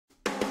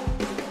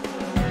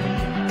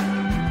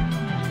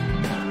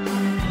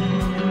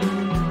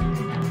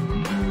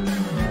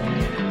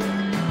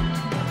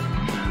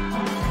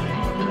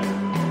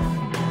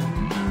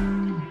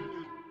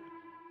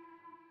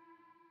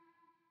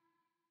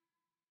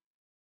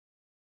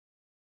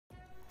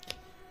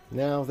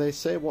Now, they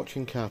say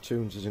watching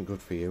cartoons isn't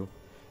good for you,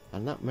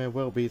 and that may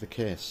well be the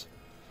case.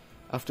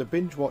 After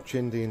binge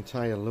watching the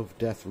entire Love,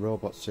 Death,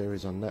 Robot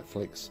series on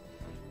Netflix,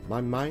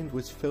 my mind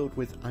was filled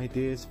with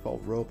ideas for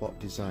robot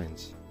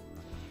designs.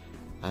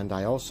 And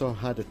I also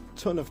had a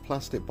ton of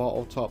plastic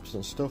bottle tops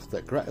and stuff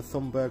that Greta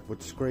Thunberg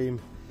would scream,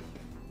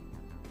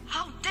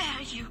 "How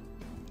dare you!"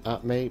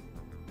 at me,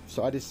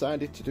 so I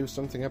decided to do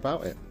something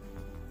about it.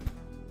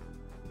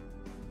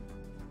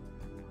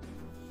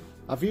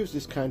 I've used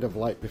this kind of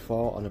light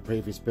before on a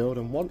previous build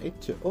and wanted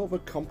to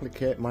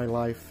overcomplicate my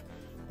life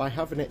by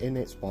having it in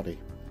its body.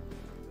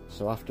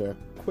 So after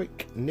a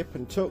quick nip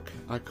and tuck,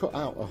 I cut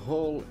out a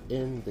hole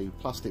in the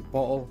plastic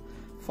bottle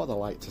for the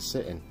light to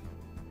sit in.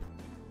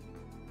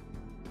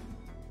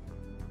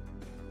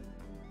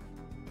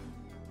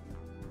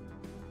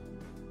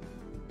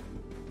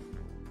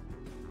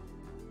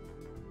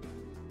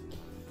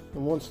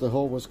 And once the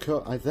hole was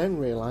cut, I then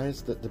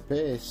realised that the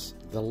base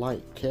the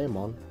light came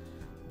on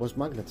was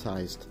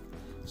magnetised.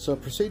 So I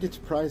proceeded to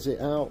prise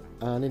it out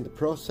and in the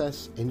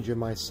process injure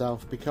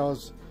myself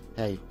because,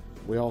 hey,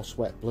 we all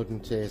sweat blood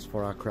and tears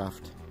for our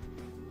craft.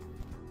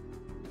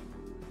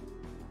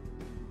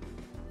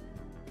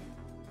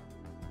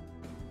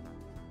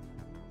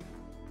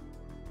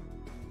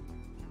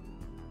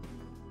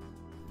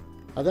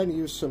 I then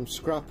used some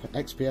scrap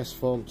XPS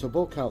foam to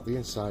bulk out the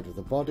inside of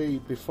the body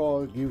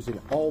before using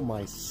all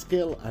my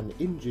skill and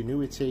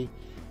ingenuity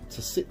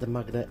to sit the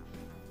magnet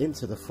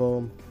into the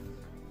foam,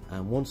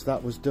 and once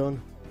that was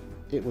done,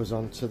 it was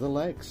onto the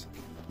legs.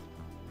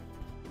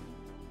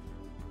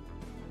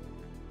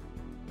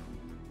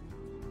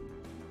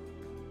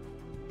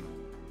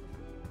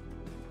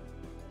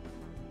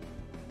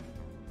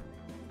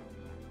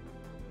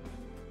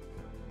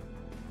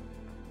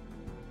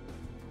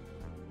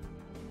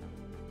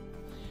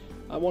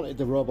 I wanted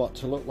the robot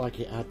to look like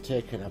it had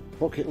taken a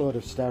bucket load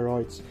of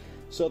steroids,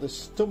 so the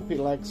stumpy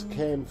legs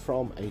came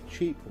from a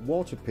cheap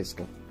water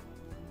pistol.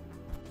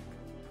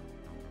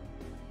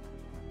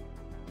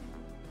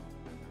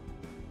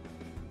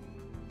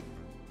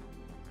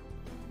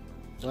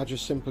 I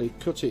just simply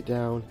cut it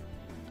down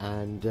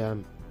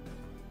and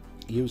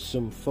used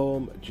some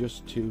foam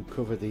just to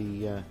cover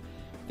the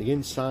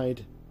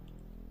inside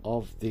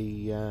of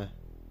the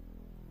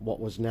what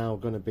was now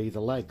going to be the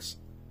legs.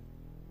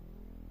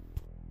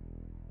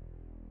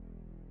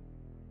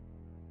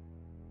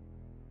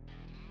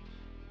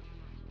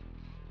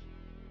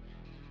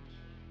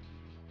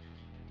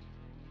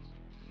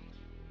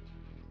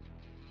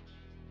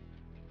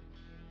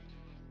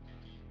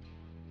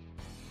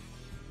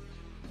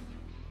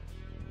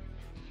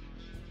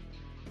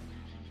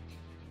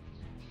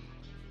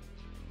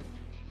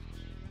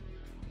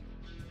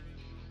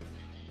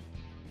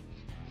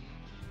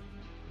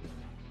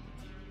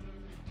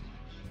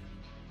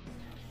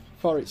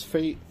 For its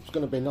feet, it's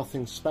going to be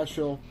nothing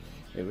special.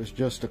 It was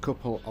just a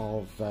couple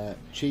of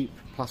cheap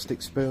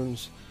plastic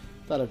spoons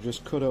that I've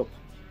just cut up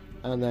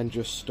and then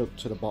just stuck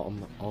to the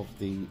bottom of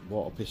the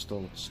water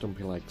pistol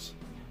stumpy legs.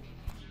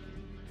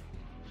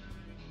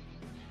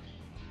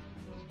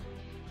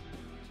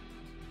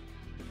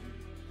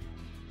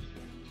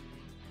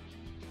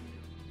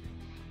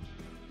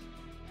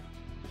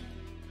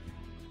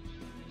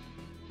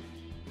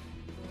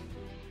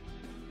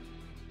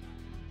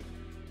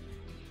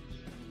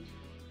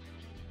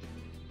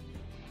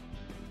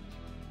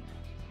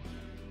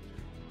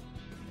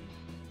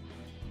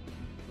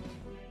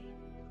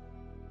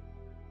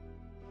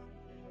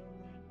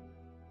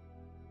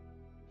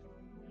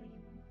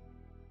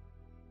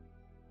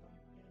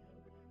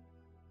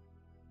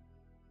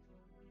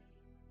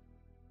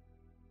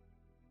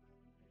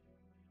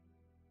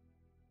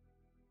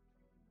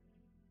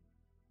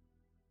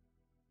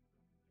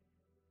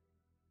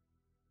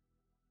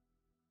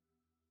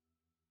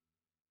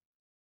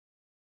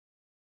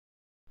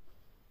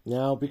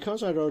 Now,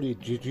 because I'd already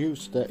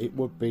deduced that it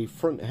would be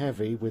front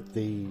heavy with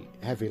the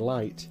heavy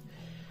light,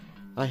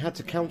 I had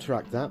to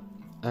counteract that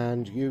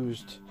and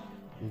used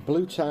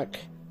blue tack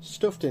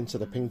stuffed into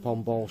the ping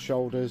pong ball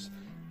shoulders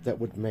that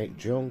would make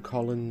Joan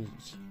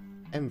Collins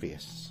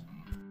envious.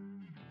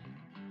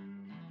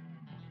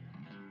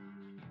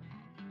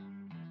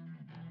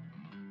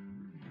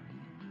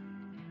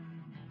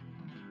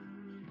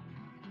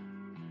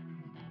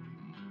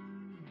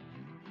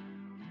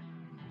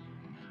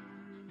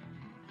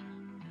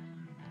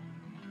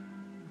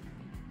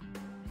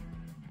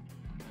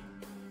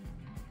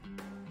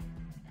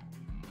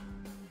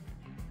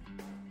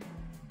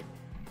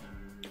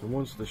 And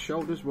once the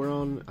shoulders were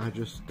on, I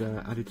just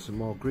added some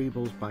more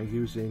greebles by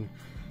using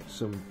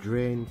some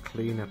drain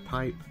cleaner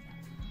pipe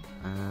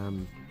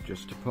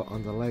just to put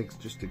on the legs,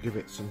 just to give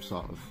it some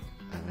sort of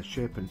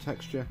shape and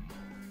texture.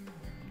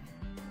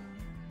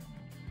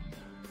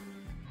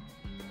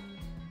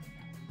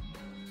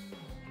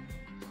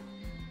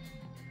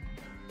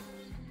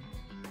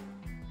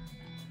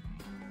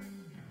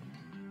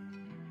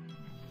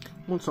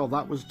 Once all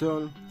that was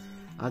done,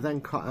 I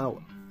then cut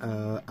out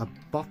a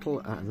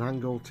bottle at an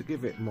angle to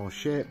give it more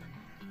shape,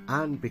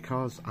 and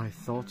because I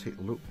thought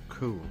it looked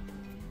cool.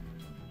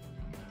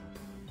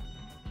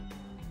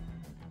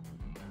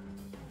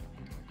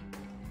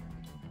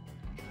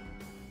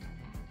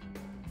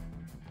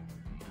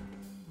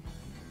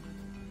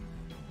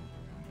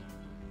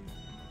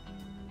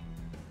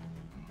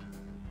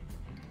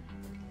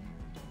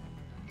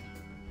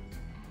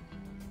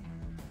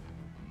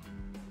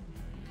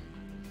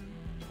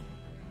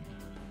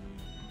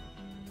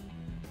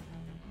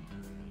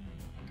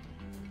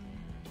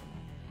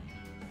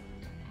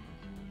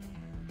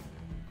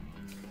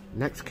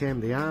 Next came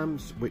the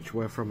arms, which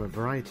were from a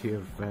variety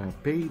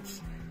of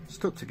beads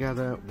stuck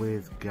together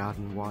with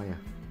garden wire.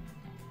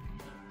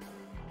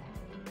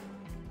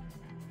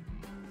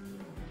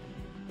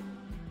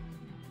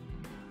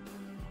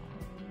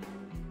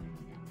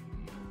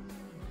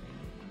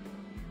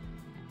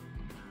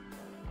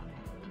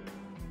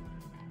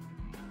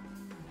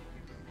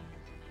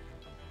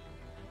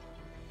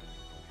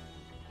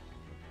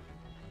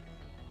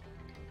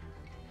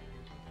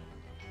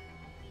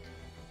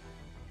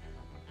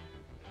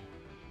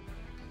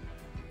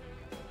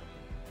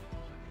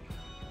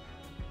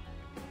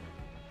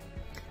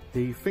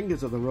 The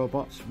fingers of the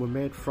robots were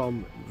made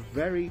from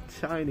very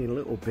tiny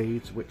little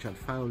beads which I'd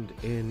found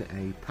in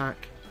a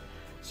pack,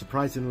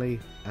 surprisingly,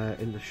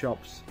 in the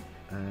shops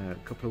a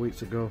couple of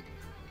weeks ago.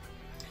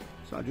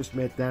 So I just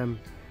made them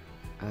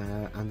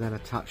and then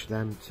attached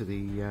them to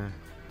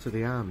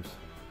the arms.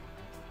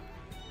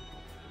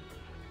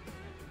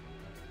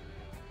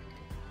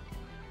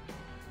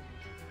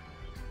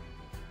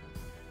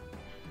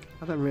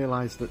 I then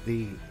realised that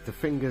the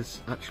fingers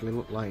actually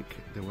looked like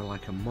they were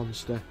like a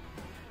monster,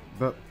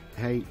 but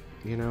hey,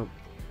 you know,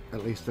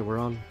 at least they were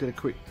on. Did a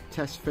quick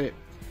test fit,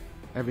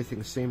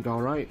 everything seemed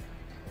alright,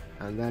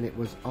 and then it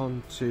was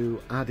on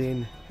to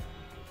adding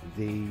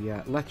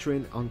the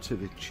lettering onto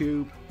the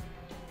tube.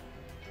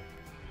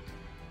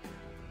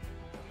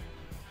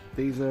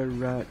 These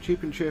are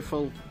cheap and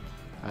cheerful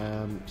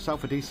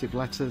self-adhesive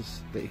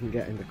letters that you can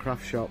get in the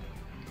craft shop,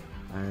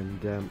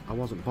 and I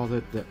wasn't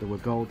bothered that they were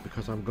gold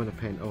because I'm going to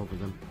paint over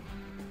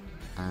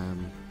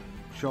them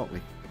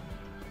shortly.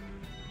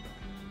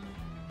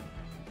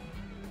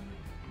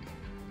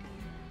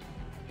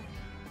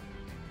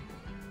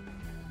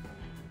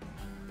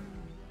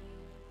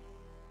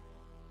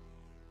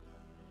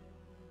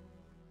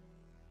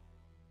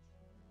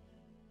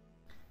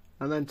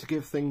 And then to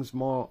give things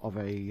more of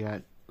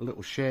a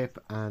little shape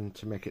and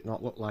to make it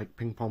not look like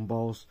ping pong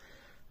balls,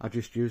 I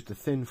just used a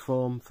thin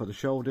foam for the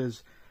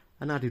shoulders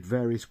and added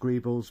various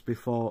greebles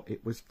before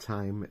it was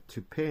time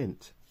to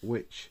paint,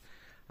 which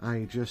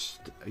I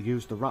just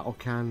used the rattle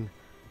can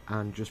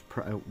and just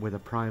with a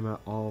primer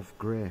of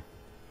grey.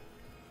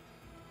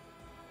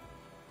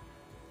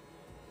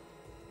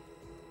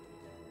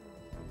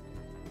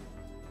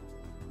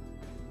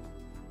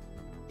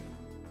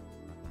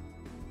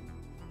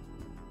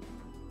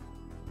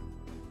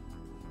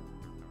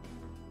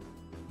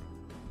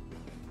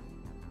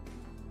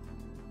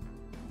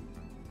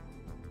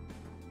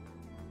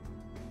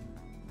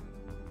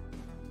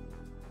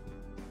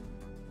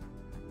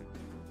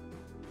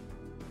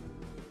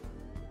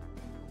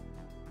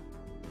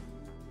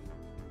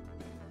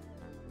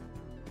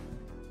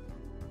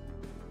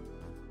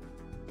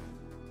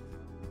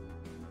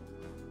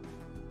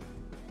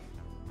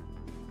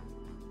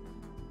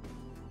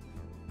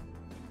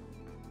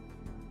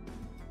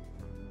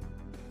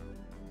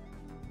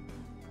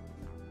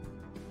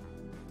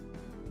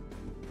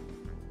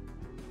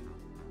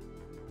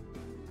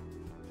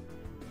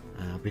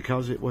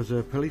 Because it was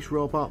a police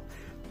robot,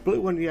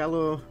 blue and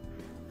yellow,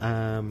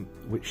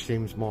 which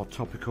seems more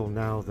topical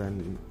now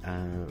than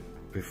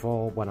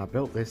before when I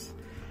built this,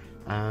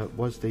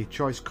 was the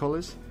choice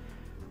colours.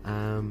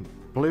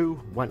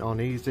 Blue went on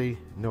easy,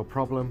 no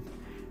problem.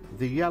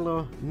 The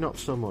yellow, not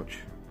so much.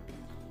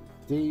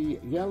 The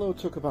yellow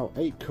took about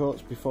 8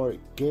 coats before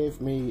it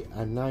gave me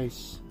a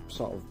nice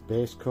sort of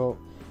base coat,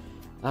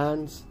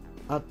 and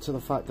add to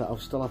the fact that I'm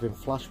still having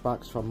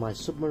flashbacks from my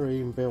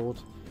submarine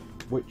build,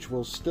 which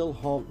will still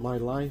haunt my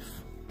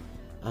life.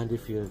 And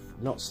if you've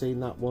not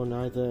seen that one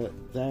either,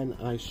 then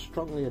I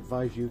strongly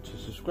advise you to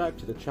subscribe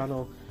to the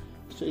channel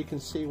so you can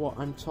see what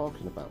I'm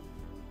talking about.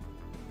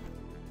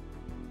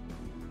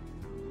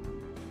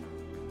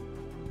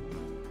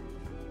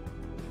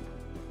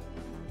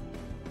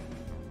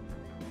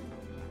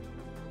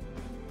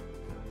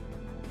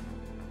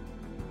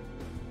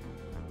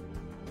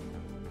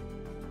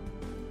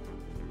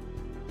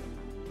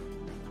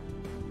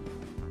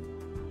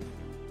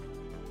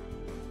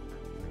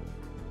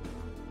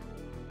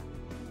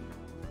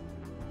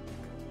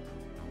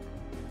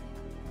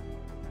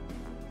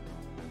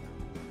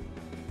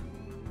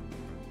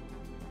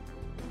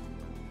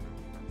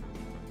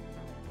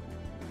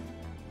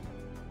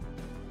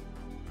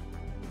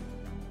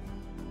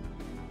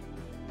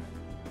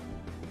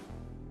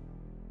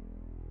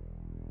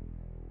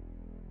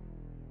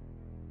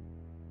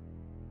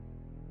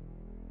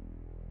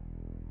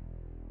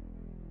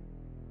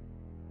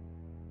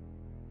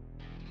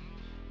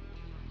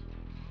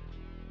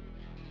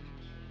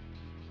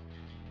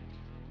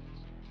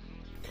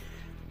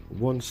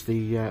 Once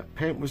the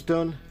paint was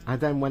done, I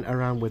then went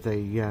around with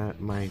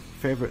my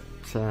favourite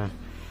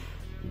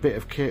bit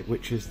of kit,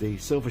 which is the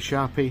silver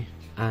Sharpie,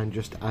 and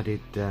just added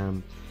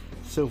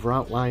silver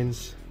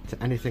outlines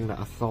to anything that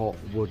I thought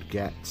would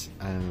get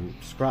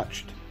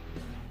scratched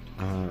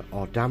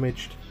or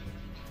damaged,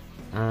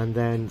 and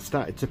then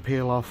started to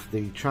peel off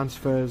the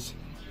transfers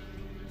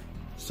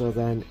so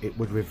then it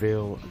would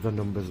reveal the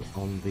numbers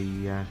on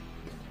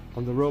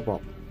the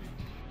robot.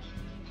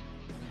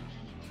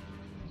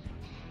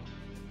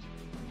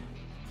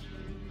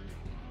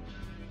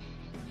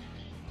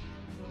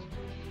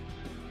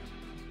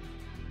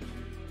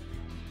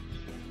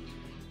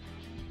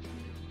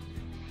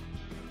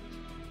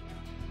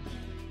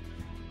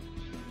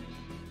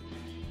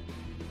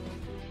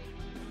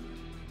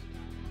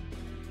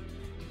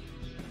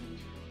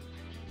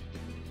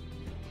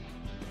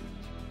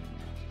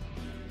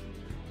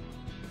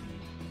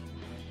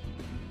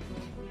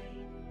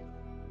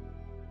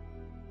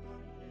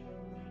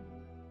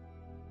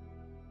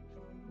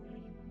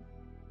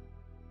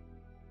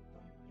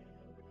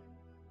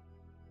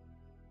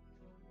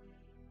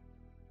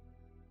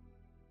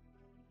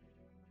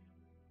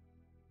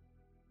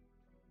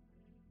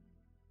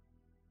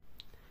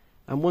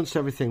 and once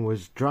everything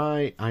was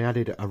dry I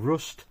added a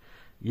rust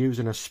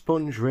using a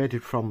sponge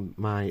raided from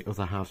my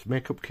other half's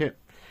makeup kit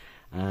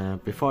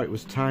before it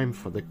was time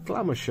for the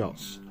glamour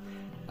shots.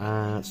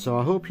 So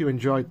I hope you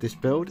enjoyed this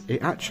build.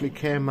 It actually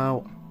came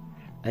out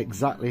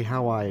exactly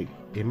how I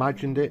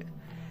imagined it,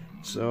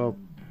 so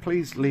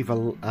please leave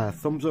a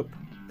thumbs up,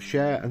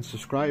 share and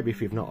subscribe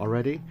if you've not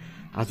already,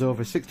 as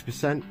over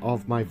 60%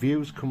 of my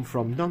views come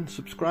from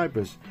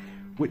non-subscribers,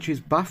 which is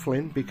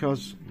baffling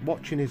because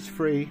watching is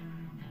free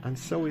and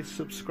so is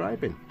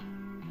subscribing.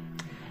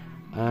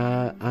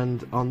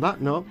 And on that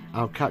note,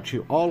 I'll catch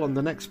you all on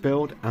the next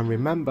build, and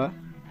remember,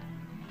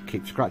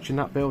 keep scratching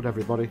that build,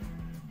 everybody.